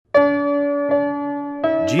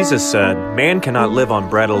Jesus said, "Man cannot live on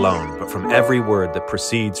bread alone, but from every word that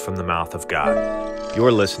proceeds from the mouth of God."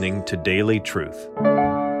 You're listening to Daily Truth.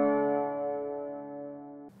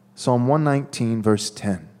 Psalm 119, verse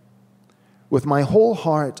 10. With my whole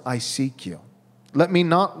heart I seek you. Let me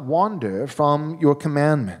not wander from your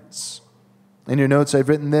commandments. In your notes I've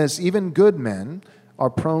written this: even good men are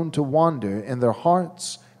prone to wander in their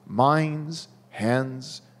hearts, minds,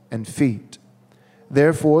 hands, and feet.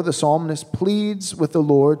 Therefore, the psalmist pleads with the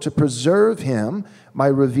Lord to preserve him by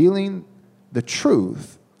revealing the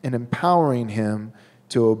truth and empowering him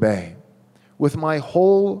to obey. With my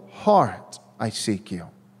whole heart I seek you.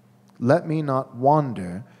 Let me not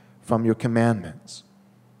wander from your commandments.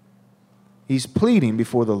 He's pleading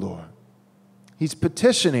before the Lord. He's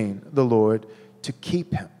petitioning the Lord to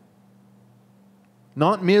keep him.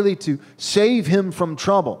 Not merely to save him from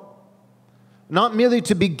trouble. Not merely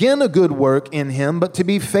to begin a good work in him, but to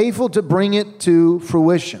be faithful to bring it to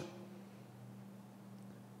fruition.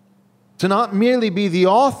 To not merely be the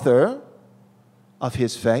author of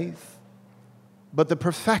his faith, but the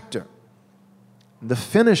perfecter, the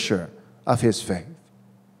finisher of his faith.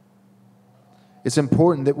 It's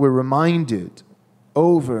important that we're reminded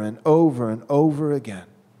over and over and over again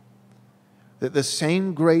that the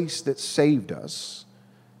same grace that saved us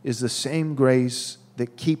is the same grace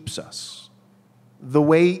that keeps us. The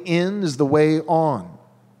way in is the way on.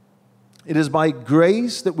 It is by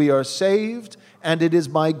grace that we are saved, and it is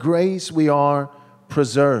by grace we are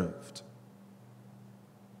preserved.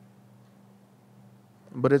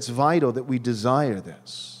 But it's vital that we desire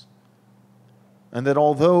this. And that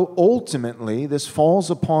although ultimately this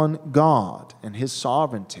falls upon God and His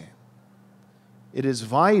sovereignty, it is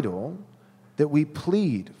vital that we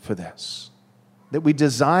plead for this. That we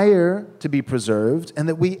desire to be preserved, and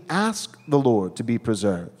that we ask the Lord to be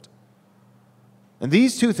preserved. And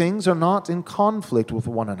these two things are not in conflict with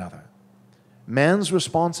one another. Man's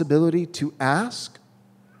responsibility to ask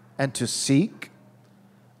and to seek,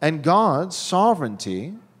 and God's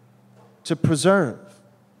sovereignty to preserve.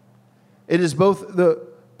 It is both the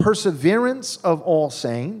perseverance of all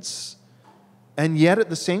saints, and yet at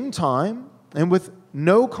the same time, and with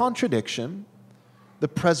no contradiction, the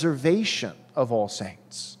preservation of all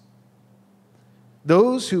saints.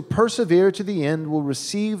 Those who persevere to the end will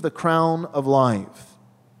receive the crown of life.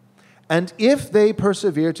 And if they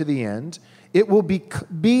persevere to the end, it will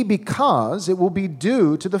be because it will be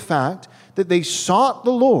due to the fact that they sought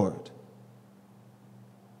the Lord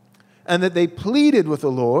and that they pleaded with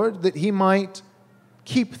the Lord that He might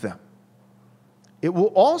keep them. It will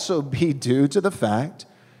also be due to the fact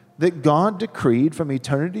that God decreed from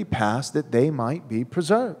eternity past that they might be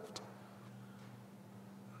preserved.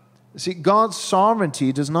 See, God's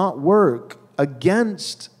sovereignty does not work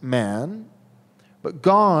against man, but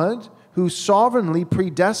God, who sovereignly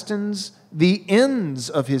predestines the ends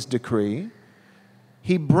of His decree,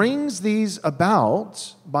 He brings these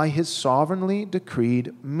about by His sovereignly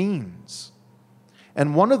decreed means.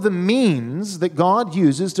 And one of the means that God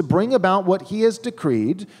uses to bring about what He has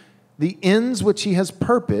decreed, the ends which He has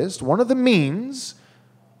purposed, one of the means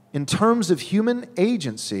in terms of human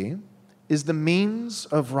agency is the means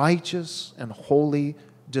of righteous and holy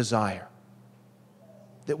desire.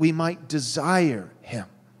 That we might desire Him.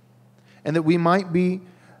 And that we might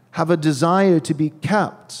have a desire to be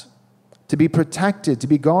kept, to be protected, to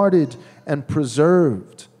be guarded and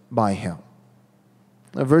preserved by Him.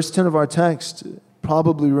 Now, verse 10 of our text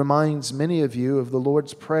probably reminds many of you of the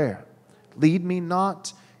Lord's Prayer. Lead me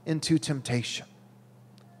not into temptation,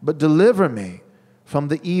 but deliver me from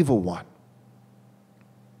the evil one.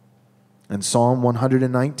 In Psalm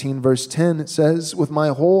 119, verse 10, it says, with my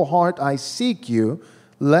whole heart I seek you,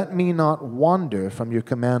 let me not wander from your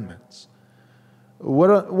commandments.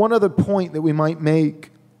 One other point that we might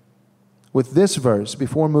make with this verse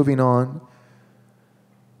before moving on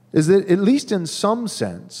is that, at least in some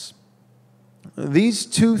sense, these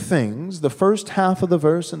two things, the first half of the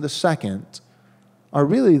verse and the second, are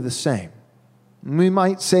really the same. We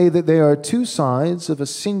might say that they are two sides of a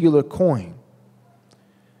singular coin.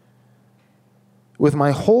 With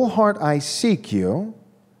my whole heart I seek you,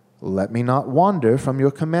 let me not wander from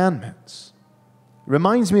your commandments.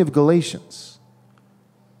 Reminds me of Galatians.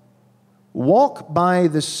 Walk by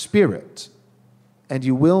the Spirit, and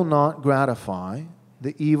you will not gratify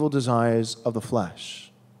the evil desires of the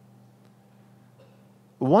flesh.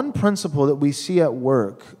 One principle that we see at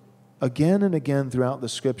work again and again throughout the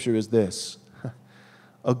Scripture is this: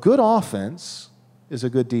 a good offense is a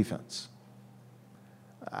good defense.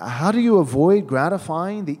 How do you avoid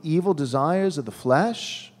gratifying the evil desires of the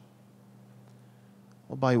flesh?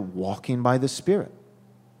 Well, by walking by the Spirit.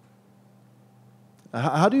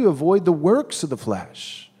 How do you avoid the works of the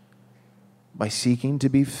flesh? By seeking to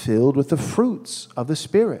be filled with the fruits of the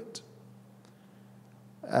Spirit.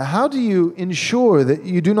 How do you ensure that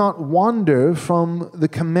you do not wander from the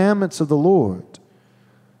commandments of the Lord?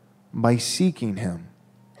 By seeking Him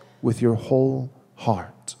with your whole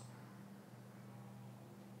heart.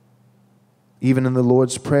 Even in the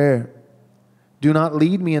Lord's Prayer, do not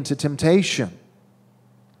lead me into temptation.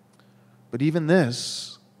 But even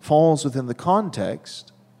this falls within the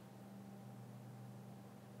context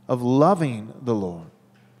of loving the Lord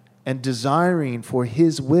and desiring for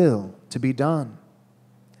His will to be done,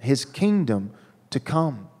 His kingdom to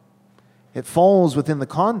come. It falls within the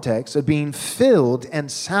context of being filled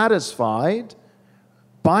and satisfied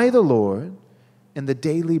by the Lord in the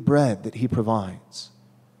daily bread that He provides.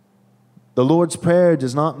 The Lord's Prayer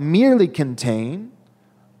does not merely contain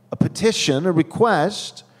a petition, a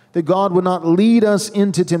request that God would not lead us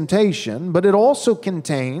into temptation, but it also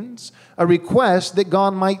contains a request that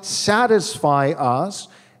God might satisfy us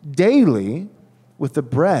daily with the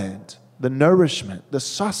bread, the nourishment, the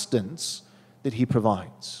sustenance that He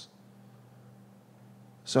provides.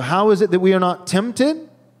 So how is it that we are not tempted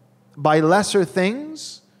by lesser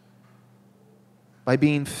things? By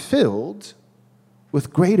being filled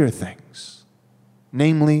with greater things,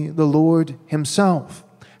 namely the Lord Himself.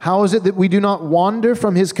 How is it that we do not wander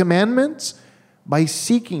from His commandments? By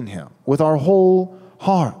seeking Him with our whole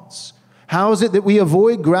hearts. How is it that we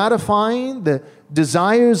avoid gratifying the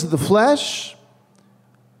desires of the flesh?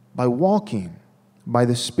 By walking by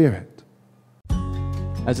the Spirit.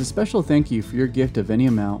 As a special thank you for your gift of any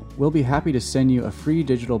amount, we'll be happy to send you a free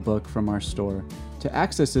digital book from our store. To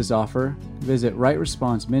access this offer, visit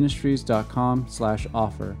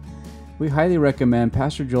rightresponseministries.com/offer. We highly recommend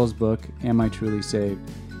Pastor Joel's book, Am I Truly Saved?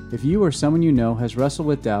 If you or someone you know has wrestled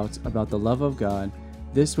with doubts about the love of God,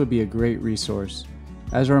 this would be a great resource.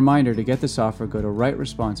 As a reminder, to get this offer, go to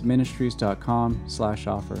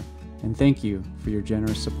rightresponseministries.com/offer. And thank you for your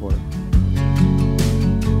generous support.